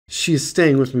She is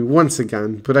staying with me once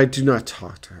again, but I do not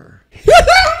talk to her.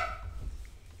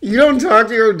 You don't talk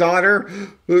to your daughter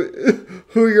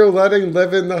who you're letting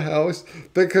live in the house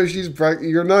because she's pregnant.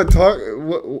 You're not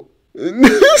talking.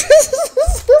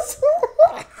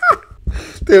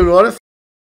 Dude, what a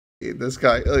this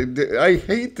guy. I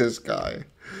hate this guy.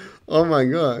 Oh my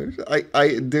gosh.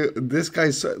 This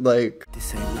guy's like.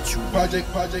 This ain't what you want. Project.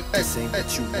 This ain't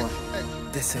what you want.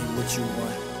 This ain't what you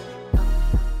want.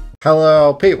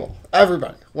 Hello, people.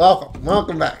 Everybody.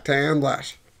 Welcome back to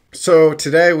Lesh. So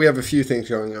today we have a few things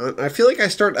going on. I feel like I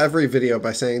start every video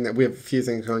by saying that we have a few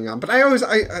things going on, but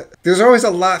there's always a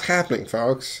lot happening,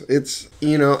 folks. It's,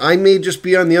 I may just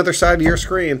be on the other side of your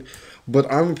screen, but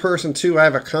I'm a person too. I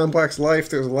have a complex life.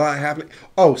 There's a lot happening.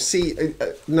 Oh, see,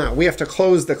 now we have to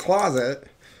close the closet,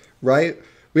 right?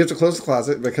 We have to close the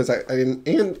closet because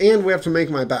and we have to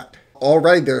make my bed.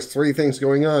 Already there's three things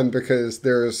going on because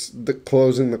there's the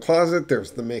closing the closet,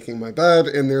 there's the making my bed,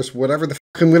 and there's whatever the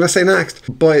fuck I'm going to say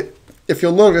next. But if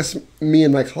you'll notice me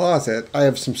in my closet, I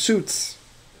have some suit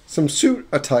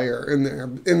attire in there.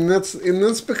 And that's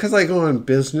because I go on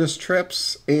business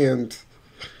trips and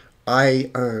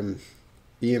I, a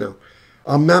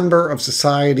member of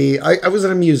society. I was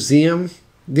at a museum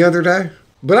the other day.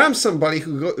 But I'm somebody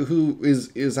who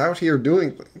is out here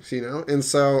doing things, and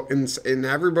so and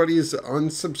everybody's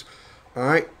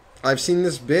I've seen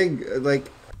this big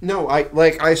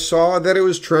I saw that it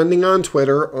was trending on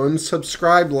Twitter.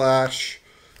 Unsubscribe Lesh.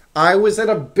 I was at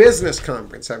a business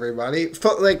conference. Everybody,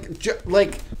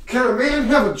 can a man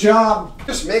have a job?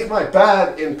 Just make my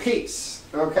bed in peace,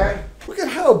 okay? Look at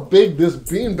how big this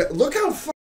beanbag. Look how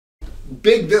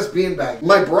big this beanbag.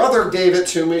 My brother gave it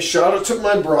to me. Shout out to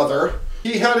my brother.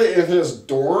 He had it in his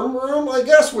dorm room, I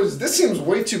guess. This seems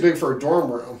way too big for a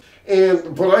dorm room.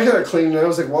 But I had it cleaned, and I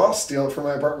was like, well, I'll steal it from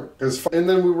my apartment. And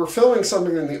then we were filming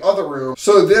something in the other room.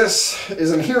 So this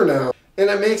is in here now. And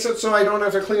it makes it so I don't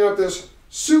have to clean up this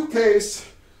suitcase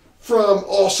from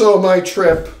also my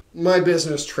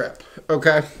business trip.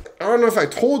 Okay? I don't know if I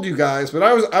told you guys, but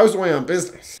I was away on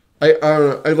business. I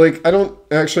don't know. I don't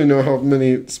actually know how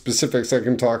many specifics I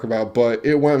can talk about, but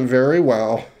it went very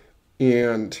well.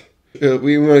 And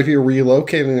we might be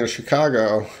relocating to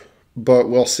Chicago, but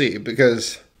we'll see,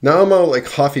 because now I'm all like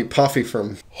huffy puffy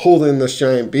from holding this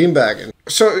giant beanbag.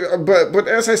 So, but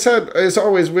as I said, as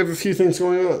always, we have a few things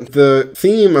going on. The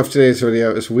theme of today's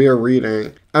video is we are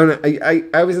reading.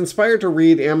 I was inspired to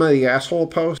read Am I the Asshole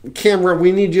post. Camera,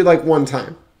 we need you like one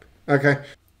time. Okay.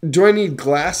 Do I need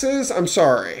glasses? I'm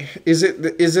sorry. Is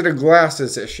it a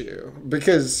glasses issue?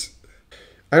 Because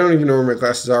I don't even know where my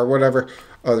glasses are. Whatever.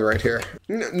 Oh, they're right here.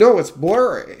 No, it's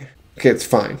blurry. Okay, it's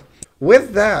fine.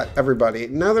 With that, everybody,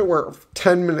 now that we're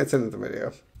 10 minutes into the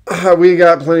video, we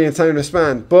got plenty of time to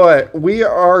spend, but we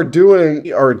are doing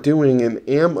an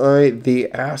Am I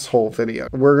the Asshole video.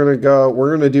 We're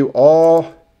gonna do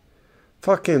all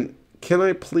fucking, can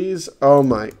I please? Oh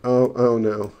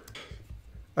no.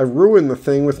 I ruined the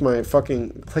thing with my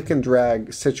fucking click and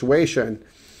drag situation.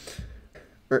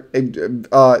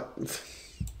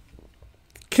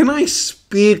 Can I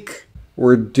speak?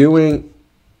 We're doing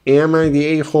Am I the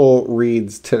A-Hole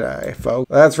reads today, folks.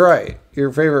 That's right.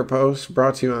 Your favorite post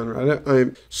brought to you on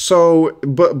Reddit.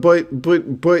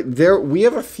 But there we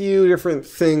have a few different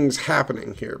things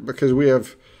happening here because we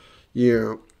have,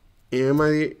 Am I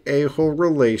the A-Hole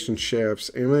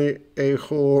relationships? Am I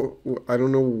A-Hole? I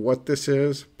don't know what this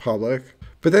is. Public.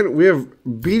 But then we have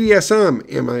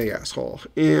BDSM. Am I the Asshole?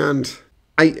 And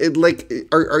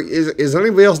is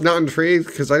anybody else not intrigued?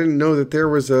 Because I didn't know that there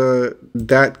was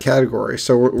that category.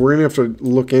 So we're gonna have to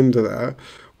look into that.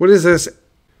 What is this?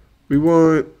 We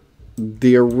want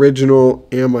the original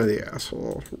Am I the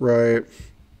Asshole, right?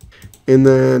 And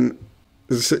then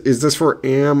is this for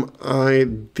Am I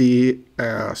the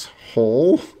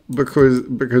Asshole?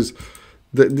 Because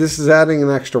this is adding an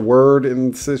extra word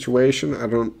in the situation. I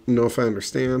don't know if I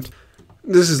understand.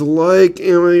 This is like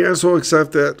Am I the Asshole,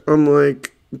 except that unlike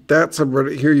that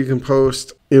subreddit here, you can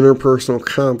post interpersonal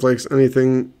conflicts,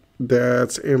 anything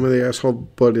that's Am I the Asshole,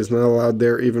 but is not allowed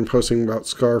there, even posting about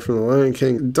Scar from the Lion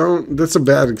King. That's a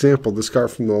bad example, the Scar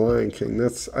from the Lion King.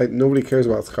 Nobody cares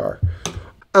about Scar.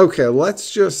 Okay,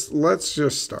 let's just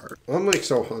start. I'm like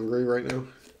so hungry right now.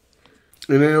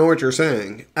 And I know what you're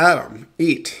saying. Adam,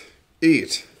 eat.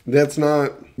 That's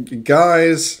not,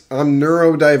 guys, I'm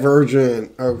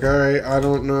neurodivergent, okay? I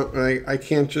don't know, I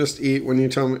can't just eat when you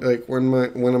tell me,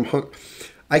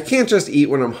 I can't just eat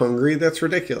when I'm hungry. That's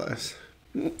ridiculous.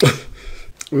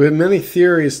 We have many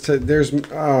theories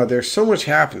there's so much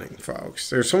happening,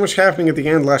 folks. There's so much happening at the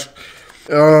end.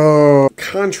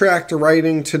 Contract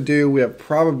writing to do. We have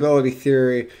probability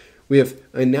theory. We have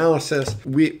analysis.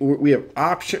 We have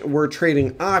option. We're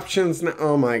trading options now.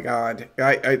 Oh my god!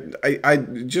 I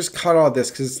just cut all this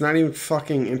because it's not even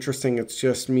fucking interesting. It's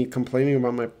just me complaining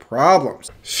about my problems.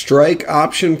 Strike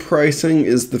option pricing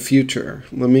is the future.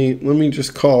 Let me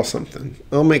just call something.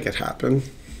 I'll make it happen.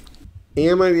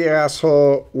 Am I the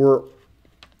asshole?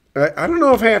 I don't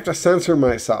know if I have to censor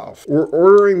myself. We're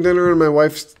ordering dinner and my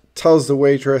wife tells the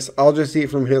waitress, I'll just eat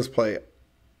from his plate.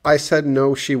 I said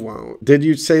no, she won't. Did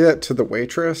you say that to the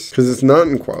waitress? Because it's not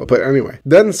in quote. But anyway.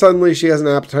 Then suddenly she has an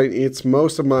appetite and eats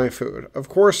most of my food. Of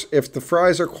course, if the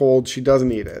fries are cold, she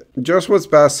doesn't eat it. Just what's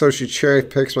best, so she cherry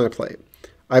picks my plate.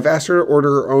 I've asked her to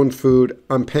order her own food.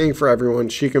 I'm paying for everyone.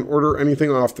 She can order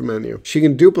anything off the menu. She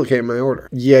can duplicate my order.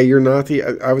 Yeah,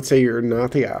 I would say you're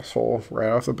not the asshole right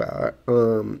off the bat.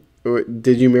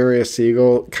 Did you marry a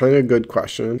seagull? Kind of good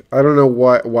question. I don't know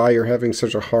why you're having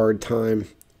such a hard time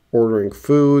ordering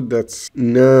food. That's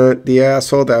not the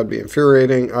asshole. That would be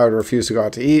infuriating. I would refuse to go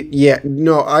out to eat. Yeah,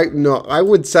 I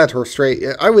would set her straight.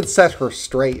 I would set her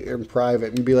straight in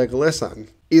private and be like, listen,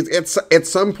 it's at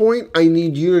some point I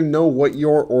need you to know what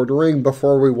you're ordering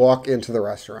before we walk into the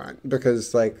restaurant,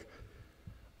 because like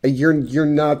you're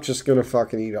not just gonna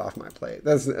fucking eat off my plate.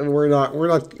 We're not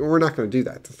gonna do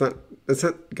that. That's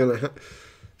not gonna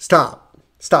stop.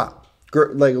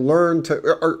 Like, learn to,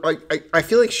 or I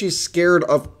feel like she's scared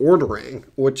of ordering,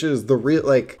 which is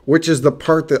the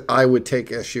part that I would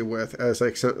take issue with as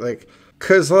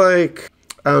cause like,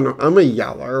 I don't know, I'm a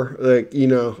yeller,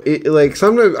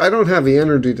 sometimes I don't have the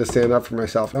energy to stand up for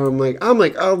myself. I'm like,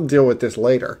 I'll deal with this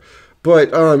later.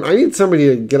 But, I need somebody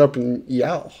to get up and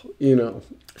yell,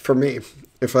 for me,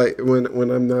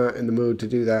 when I'm not in the mood to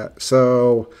do that.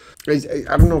 So I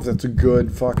don't know if that's a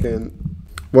good fucking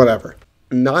whatever.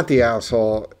 Not the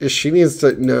asshole. She needs to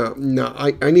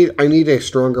I need a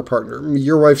stronger partner.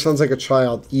 Your wife sounds like a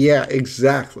child. Yeah,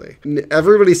 exactly.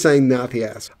 Everybody's saying not the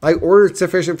ass. I ordered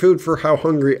sufficient food for how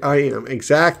hungry I am.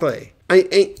 Exactly. I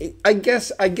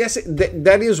guess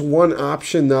that is one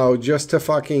option though, just to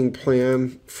fucking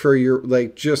plan for your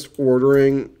just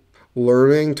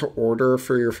learning to order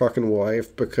for your fucking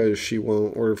wife because she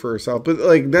won't order for herself. But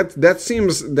that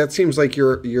seems like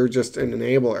you're just an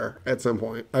enabler at some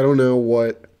point. I don't know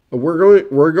what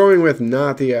we're going with.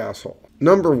 Not the asshole.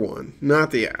 Number one,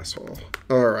 not the asshole.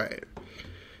 All right.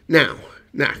 Now,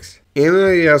 next. Am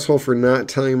I the asshole for not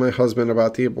telling my husband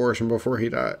about the abortion before he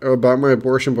died? About my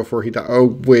abortion before he died?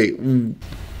 Oh, wait.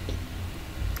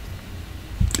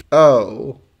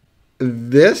 Oh.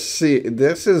 This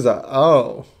is a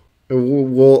oh.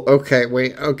 Well, okay,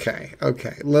 wait, okay.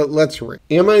 Let's read.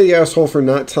 Am I the asshole for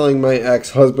not telling my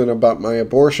ex-husband about my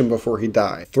abortion before he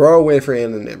died? Throw away for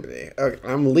anonymity. Okay,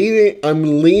 I'm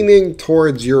leaning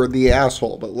towards you're the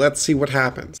asshole, but let's see what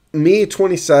happens. Me,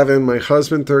 27, my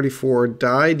husband, 34,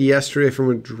 died yesterday from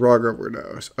a drug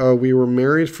overdose. We were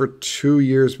married for 2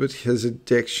 years, but his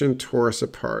addiction tore us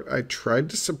apart. I tried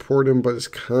to support him, but his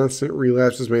constant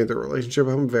relapses made the relationship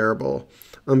unbearable.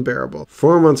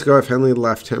 4 months ago, I finally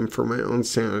left him for my own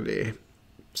sanity.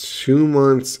 2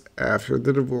 months after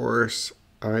the divorce,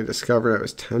 I discovered I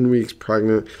was 10 weeks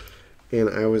pregnant and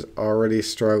I was already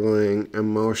struggling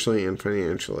emotionally and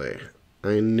financially.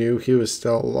 I knew he was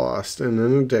still lost in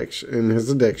his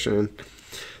addiction.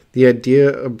 The idea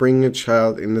of bringing a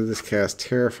child into this cast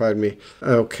terrified me.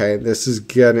 Okay, this is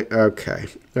getting... Okay,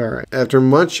 alright. After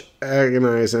much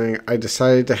agonizing, I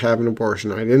decided to have an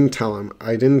abortion. I didn't tell him.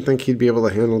 I didn't think he'd be able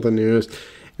to handle the news,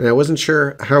 and I wasn't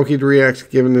sure how he'd react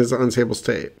given his unstable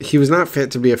state. He was not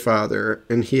fit to be a father,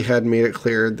 and he had made it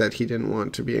clear that he didn't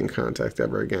want to be in contact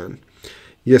ever again.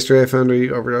 Yesterday, I found out he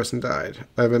overdosed and died.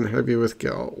 I've been heavy with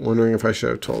guilt, wondering if I should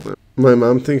have told him. My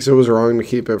mom thinks it was wrong to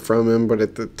keep it from him, but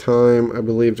at the time, I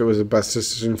believed it was the best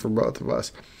decision for both of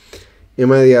us.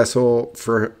 Am I the asshole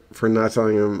for not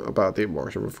telling him about the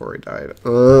abortion before he died?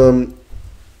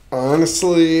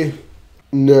 Honestly,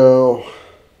 no.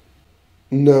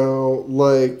 I'm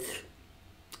going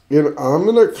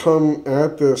to come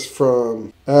at this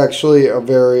from actually a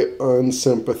very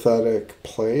unsympathetic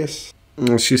place.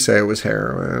 She say it was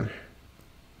heroin.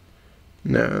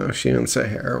 No, she didn't say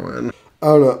heroin. I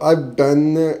don't know. I've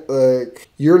been there.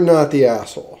 You're not the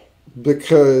asshole.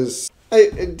 Because,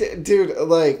 I've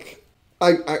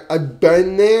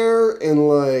been there and,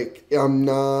 I'm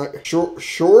not.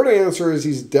 Short answer is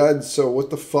he's dead, so what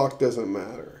the fuck does it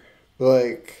matter?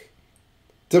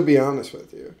 To be honest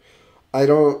with you.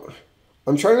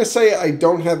 I'm trying to say I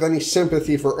don't have any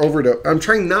sympathy for overdose. I'm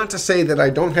trying not to say that I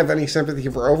don't have any sympathy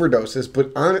for overdoses,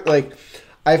 but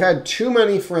I've had too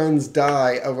many friends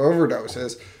die of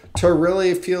overdoses to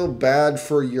really feel bad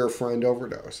for your friend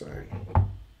overdosing.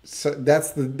 So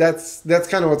that's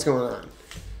kind of what's going on.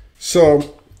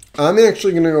 So I'm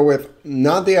actually going to go with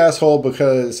not the asshole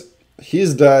because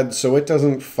he's dead, so it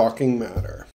doesn't fucking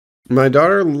matter. My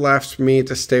daughter left me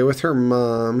to stay with her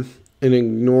mom and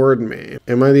ignored me.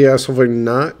 Am I the asshole for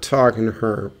not talking to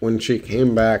her when she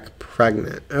came back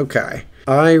pregnant? Okay.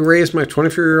 I raised my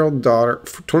 24-year-old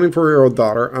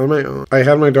daughter on my own. I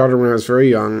had my daughter when I was very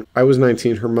young. I was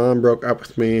 19. Her mom broke up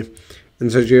with me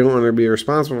and said she didn't want to be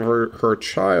responsible for her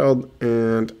child,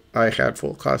 and I had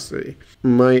full custody.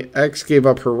 My ex gave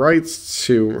up her rights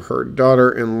to her daughter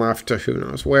and left to who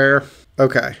knows where.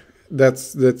 Okay.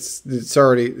 This is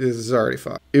already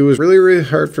fucked. It was really, really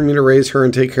hard for me to raise her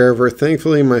and take care of her.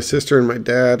 Thankfully, my sister and my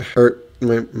dad, or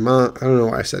my mom, I don't know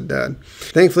why I said dad.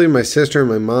 Thankfully, my sister and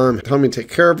my mom helped me take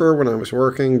care of her when I was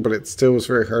working, but it still was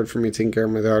very hard for me taking care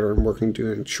of my daughter and working,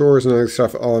 doing chores and other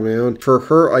stuff all on my own. For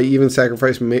her, I even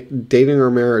sacrificed dating or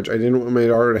marriage. I didn't want my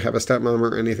daughter to have a stepmom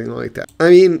or anything like that. I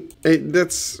mean,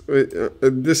 this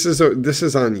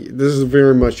is on you. This is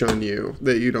very much on you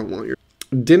that you don't want your...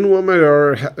 Didn't want my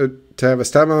daughter to have a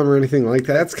stepmom or anything like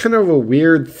that. That's kind of a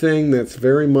weird thing that's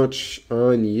very much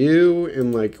on you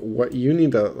and like what you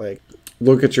need to like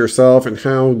look at yourself and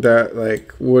how that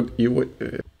like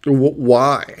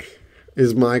why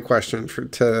is my question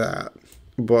to that.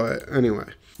 But anyway,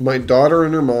 my daughter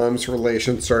and her mom's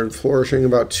relation started flourishing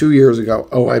about 2 years ago.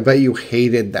 Oh, I bet you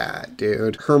hated that,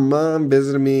 dude. Her mom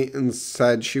visited me and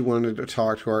said she wanted to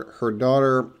talk to her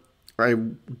daughter. I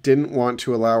didn't want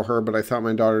to allow her, but I thought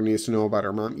my daughter needs to know about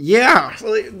her mom. Yeah,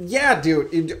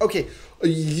 dude. Okay,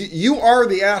 you are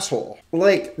the asshole.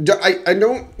 Like, I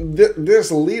don't.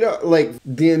 This lead up, like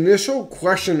the initial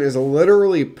question is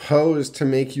literally posed to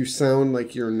make you sound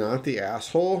like you're not the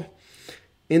asshole,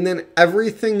 and then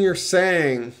everything you're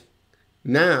saying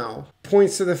now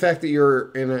points to the fact that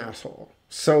you're an asshole.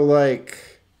 So,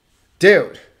 like,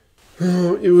 dude.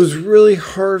 It was really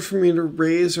hard for me to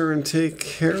raise her and take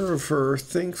care of her.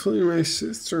 Thankfully, my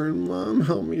sister and mom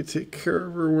helped me take care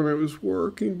of her when I was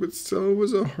working, but still it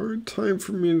was a hard time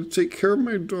for me to take care of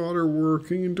my daughter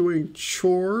working and doing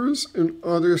chores and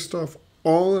other stuff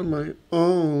all on my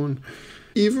own.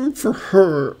 Even for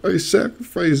her, I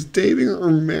sacrificed dating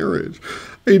or marriage.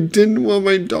 I didn't want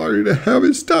my daughter to have a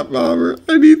stepmom or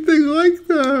anything like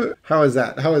that. How was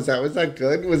that? Was that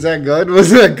good? Was that good?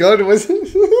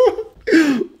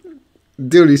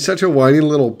 Dude, he's such a whiny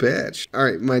little bitch. All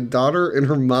right, my daughter and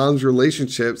her mom's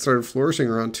relationship started flourishing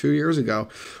around 2 years ago,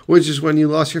 which is when you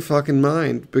lost your fucking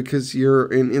mind because you're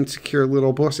an insecure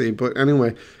little pussy. But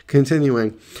anyway,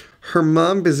 continuing. Her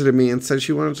mom visited me and said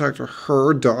she wanted to talk to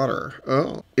her daughter.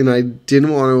 Oh. And I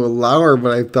didn't want to allow her,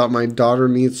 but I thought my daughter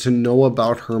needs to know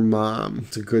about her mom.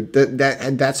 It's a good...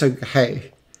 That's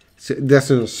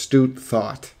an astute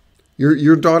thought.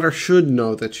 Your daughter should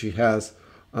know that she has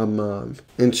a mom,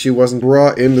 and she wasn't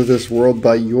brought into this world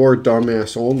by your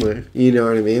dumbass only. You know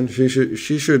what I mean? She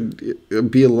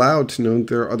should be allowed to know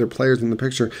there are other players in the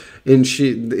picture, and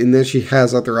then she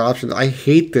has other options. I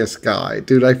hate this guy,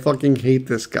 dude. I fucking hate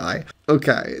this guy.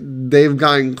 Okay, they've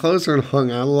gotten closer and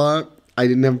hung out a lot. I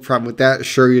didn't have a problem with that.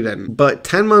 Sure you didn't. But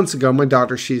 10 months ago, my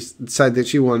daughter, she said that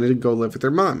she wanted to go live with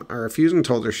her mom. I refused and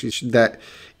told her that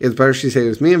it's better she stay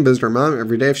with me and visit her mom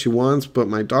every day if she wants. But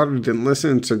my daughter didn't listen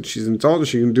and said she's an adult and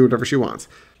she can do whatever she wants.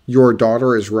 Your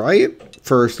daughter is right,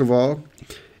 first of all.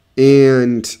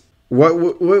 And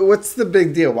what's the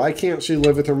big deal? Why can't she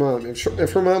live with her mom?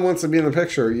 If her mom wants to be in the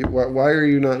picture, why are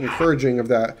you not encouraging of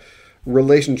that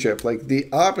relationship? Like, the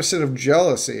opposite of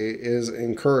jealousy is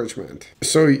encouragement.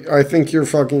 So I think you're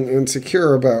fucking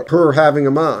insecure about her having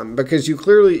a mom, because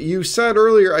you said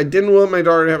earlier, I didn't want my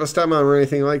daughter to have a stepmom or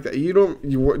anything like that. Do you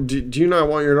not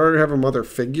want your daughter to have a mother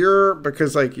figure?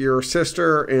 Because like your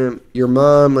sister and your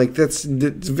mom, like that's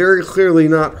very clearly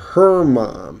not her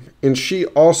mom. And she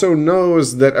also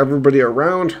knows that everybody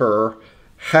around her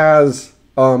has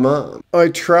a mom. I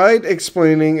tried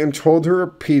explaining and told her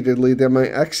repeatedly that my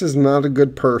ex is not a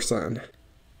good person.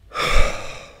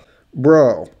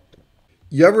 Bro,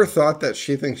 you ever thought that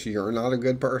she thinks you're not a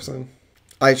good person?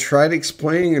 I tried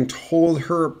explaining and told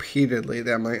her repeatedly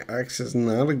that my ex is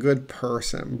not a good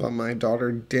person, but my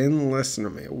daughter didn't listen to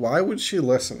me. Why would she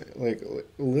listen? Like,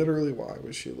 literally, why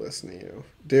would she listen to you?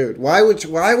 Dude, why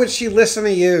would she listen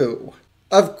to you?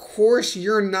 Of course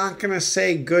you're not going to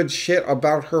say good shit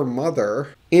about her mother.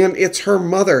 And it's her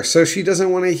mother, so she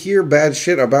doesn't want to hear bad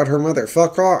shit about her mother.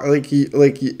 Fuck off.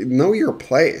 Know your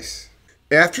place.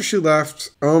 After she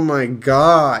left, oh my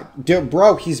god. Dude,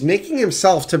 bro, he's making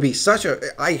himself to be such a...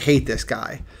 I hate this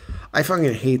guy. I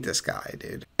fucking hate this guy,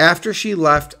 dude. After she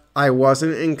left, I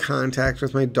wasn't in contact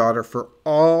with my daughter for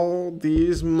all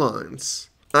these months.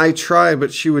 I tried,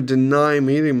 but she would deny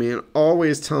meeting me and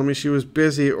always tell me she was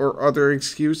busy or other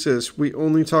excuses. We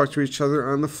only talked to each other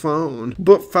on the phone.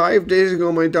 But 5 days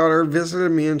ago, my daughter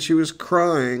visited me and she was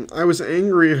crying. I was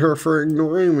angry at her for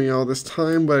ignoring me all this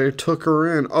time, but I took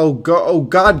her in. Oh,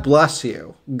 God bless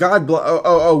you. God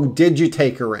bless. Did you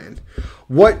take her in?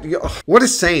 What a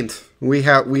saint we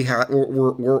have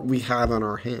on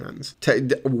our hands.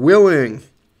 Willing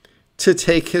to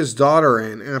take his daughter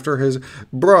in after his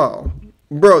bro.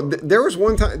 There was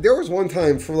one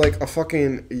time for like a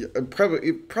fucking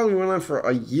probably went on for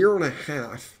a year and a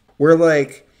half where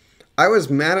like I was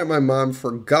mad at my mom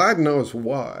for God knows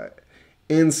what.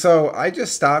 And so I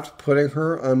just stopped putting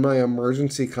her on my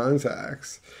emergency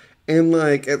contacts. And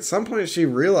like at some point she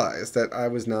realized that I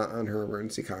was not on her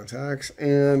emergency contacts,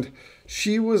 and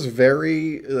she was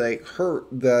very like hurt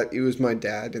that it was my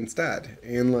dad instead.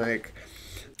 And like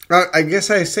I guess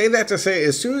I say that to say,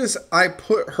 as soon as I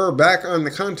put her back on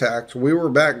the contact, we were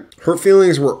back. Her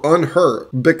feelings were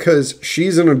unhurt because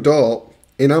she's an adult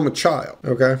and I'm a child.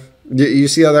 Okay. You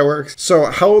see how that works? So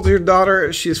how old is your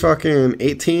daughter? She's fucking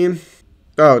 18.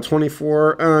 Oh,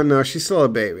 24. No, she's still a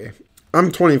baby.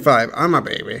 I'm 25. I'm a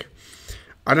baby.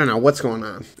 I don't know what's going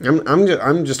on.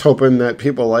 I'm just hoping that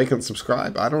people like and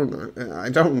subscribe. I don't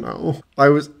know. I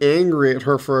was angry at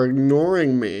her for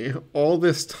ignoring me all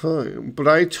this time, but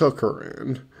I took her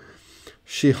in.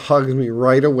 She hugged me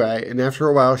right away, and after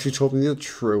a while, she told me the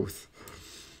truth.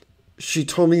 She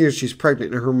told me that she's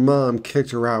pregnant, and her mom kicked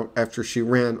her out after she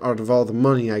ran out of all the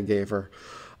money I gave her.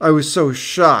 I was so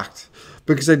shocked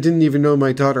because I didn't even know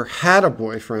my daughter had a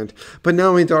boyfriend, but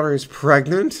now my daughter is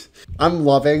pregnant. I'm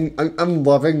loving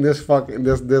this fucking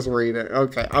this reading.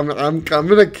 Okay, I'm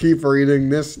gonna keep reading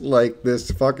this like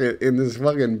this fucking in this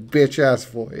fucking bitch ass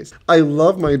voice. I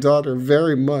love my daughter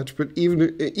very much, but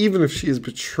even if she has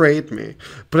betrayed me,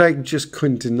 but I just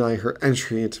couldn't deny her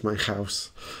entry into my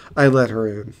house. I let her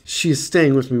in. She is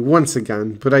staying with me once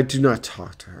again, but I do not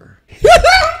talk to her.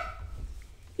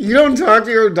 You don't talk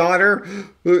to your daughter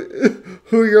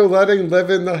who you're letting live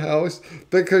in the house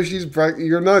because she's pregnant.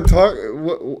 You're not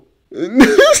talking.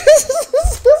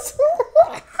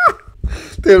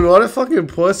 Dude, what a fucking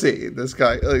pussy this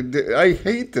guy. Like, I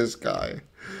hate this guy.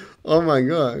 Oh my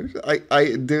gosh.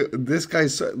 This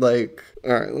guy's like.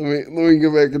 All right, let me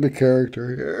get back into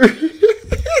character here.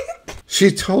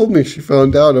 She told me she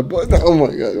found out about. Oh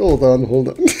my god. Hold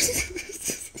on.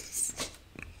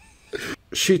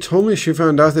 She told me she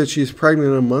found out that she's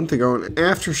pregnant a month ago, and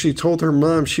after she told her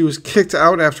mom, she was kicked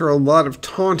out after a lot of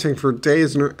taunting for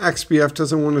days, and her ex-BF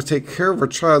doesn't want to take care of her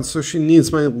child, so she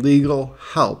needs my legal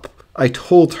help. I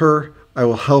told her I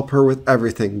will help her with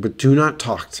everything, but do not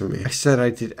talk to me. I said I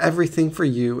did everything for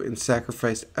you and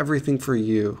sacrificed everything for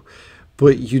you,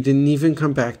 but you didn't even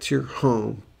come back to your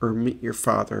home or meet your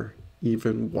father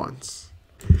even once.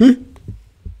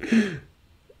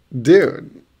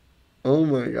 Dude. Oh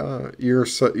my god, you're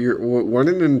what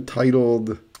an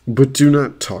entitled, but do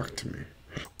not talk to me.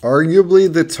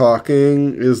 Arguably the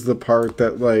talking is the part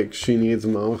that like she needs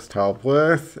most help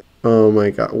with. Oh my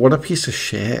god, what a piece of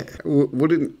shit.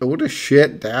 What a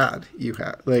shit dad you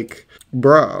have. Like,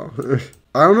 bro,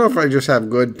 I don't know if I just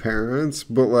have good parents,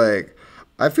 but like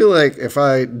I feel like if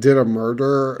I did a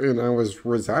murder and I was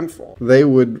resentful, they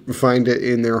would find it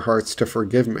in their hearts to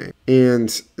forgive me.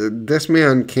 And this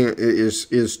man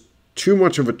is too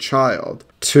much of a child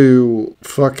to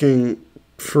fucking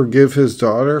forgive his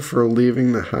daughter for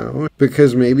leaving the house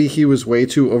because maybe he was way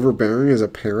too overbearing as a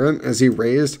parent as he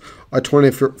raised a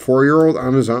 24-year-old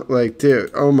on his own. Like,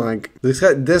 dude, oh my,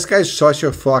 this guy's such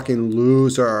a fucking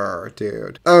loser,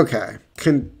 dude. Okay,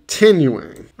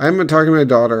 continuing. I haven't been talking to my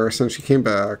daughter since she came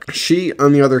back. She,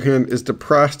 on the other hand, is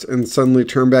depressed and suddenly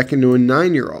turned back into a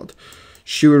 9-year-old.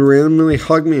 She would randomly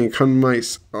hug me and come to my...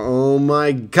 Oh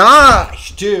my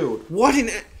gosh, dude. What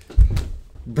an...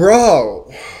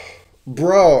 Bro,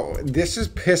 this is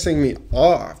pissing me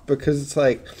off because it's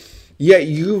like, yeah,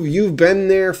 you've been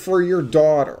there for your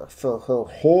daughter for her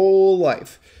whole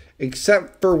life,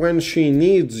 except for when she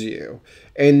needs you.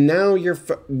 And now you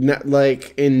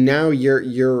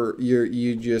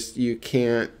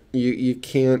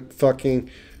can't fucking...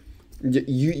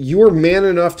 You were man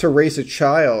enough to raise a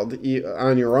child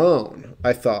on your own,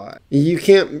 I thought. You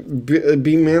can't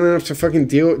be man enough to fucking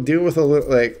deal with a little,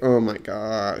 like, oh my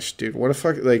gosh, dude, what a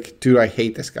fuck, like, dude, I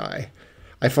hate this guy.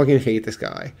 I fucking hate this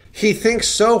guy. He thinks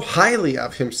so highly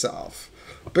of himself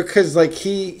because, like,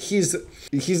 he's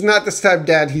not the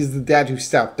stepdad, he's the dad who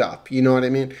stepped up, you know what I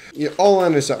mean? All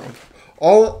on his own.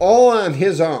 All on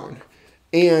his own.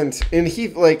 And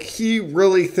he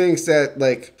really thinks that,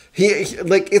 like,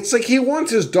 Like, it's like he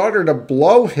wants his daughter to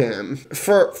blow him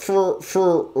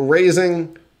for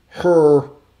raising her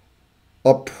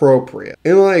appropriate.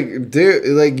 And like, dude,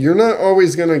 like, you're not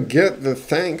always gonna get the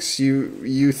thanks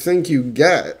you think you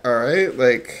get, all right?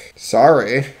 Like,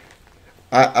 sorry.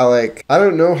 I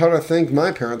don't know how to thank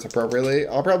my parents appropriately.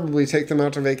 I'll probably take them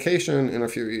out to vacation in a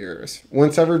few years.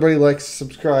 Once everybody likes,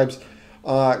 subscribes,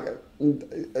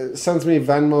 sends me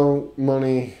Venmo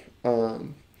money,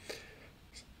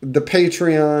 the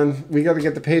Patreon, we got to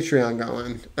get the Patreon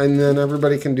going, and then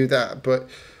everybody can do that. But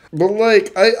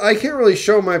like, I can't really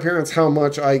show my parents how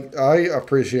much I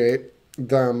appreciate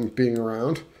them being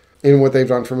around and what they've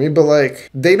done for me. But like,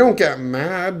 they don't get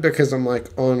mad because I'm like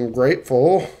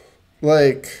ungrateful.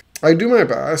 Like, I do my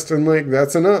best, and like,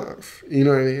 that's enough. You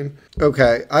know what I mean?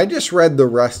 Okay, I just read the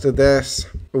rest of this.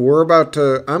 I'm about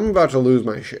to lose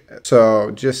my shit.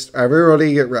 So just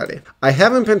everybody get ready. I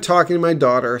haven't been talking to my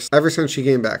daughter ever since she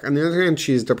came back. On the other hand,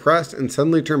 she's depressed and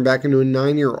suddenly turned back into a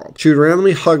 9-year-old. She would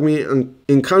randomly hug me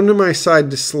and come to my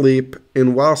side to sleep.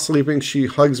 And while sleeping, she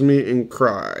hugs me and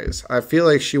cries. I feel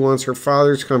like she wants her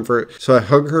father's comfort, so I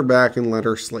hug her back and let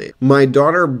her sleep. My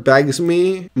daughter begs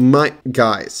me, my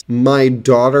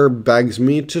daughter begs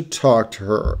me to talk to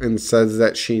her and says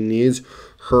that she needs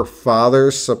her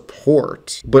father's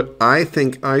support, but I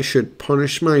think I should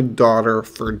punish my daughter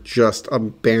for just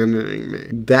abandoning me.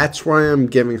 That's why I'm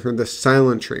giving her the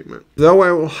silent treatment, though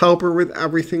I will help her with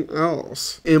everything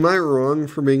else. Am I wrong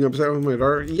for being upset with my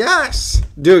daughter? Yes!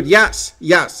 Dude, yes!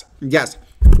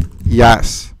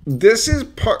 This is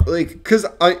part, like, because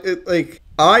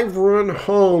I've run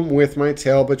home with my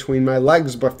tail between my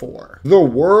legs before. The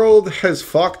world has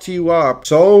fucked you up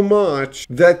so much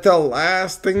that the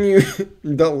last thing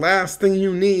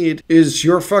you need is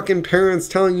your fucking parents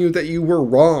telling you that you were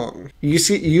wrong. You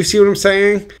see what I'm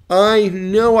saying? I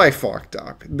know I fucked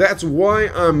up. That's why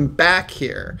I'm back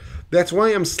here. That's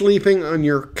why I'm sleeping on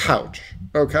your couch.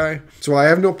 Okay? So I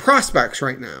have no prospects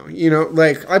right now. You know,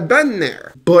 like, I've been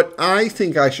there. But I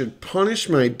think I should punish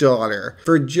my daughter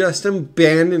for just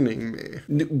abandoning me.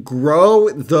 Grow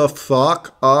the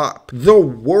fuck up. The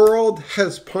world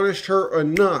has punished her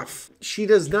enough. She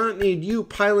does not need you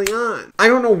piling on. I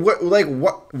don't know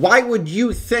why would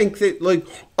you think that, like,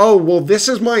 oh, well, this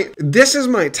is my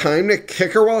time to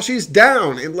kick her while she's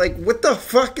down. And like, what the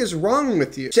fuck is wrong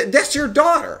with you? That's your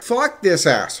daughter. Fuck this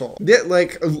asshole.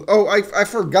 Like, oh, I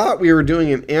forgot we were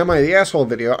doing an Am I the Asshole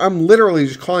video. I'm literally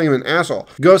just calling him an asshole.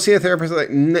 Go see a therapist.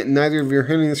 Like, neither of you are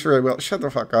hitting this very well. Shut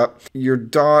the fuck up. Your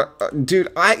daughter,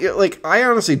 dude, I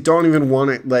honestly don't even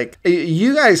want it. Like,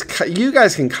 you guys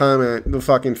can comment the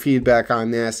fucking feedback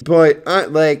on this, but I'm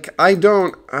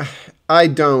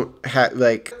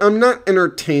not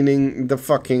entertaining the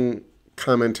fucking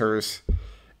commenters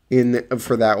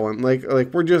for that one. Like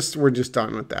we're just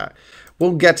done with that.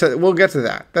 We'll get to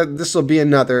that. This will be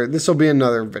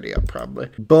another video probably.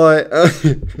 But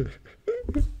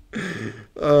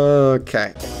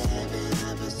okay.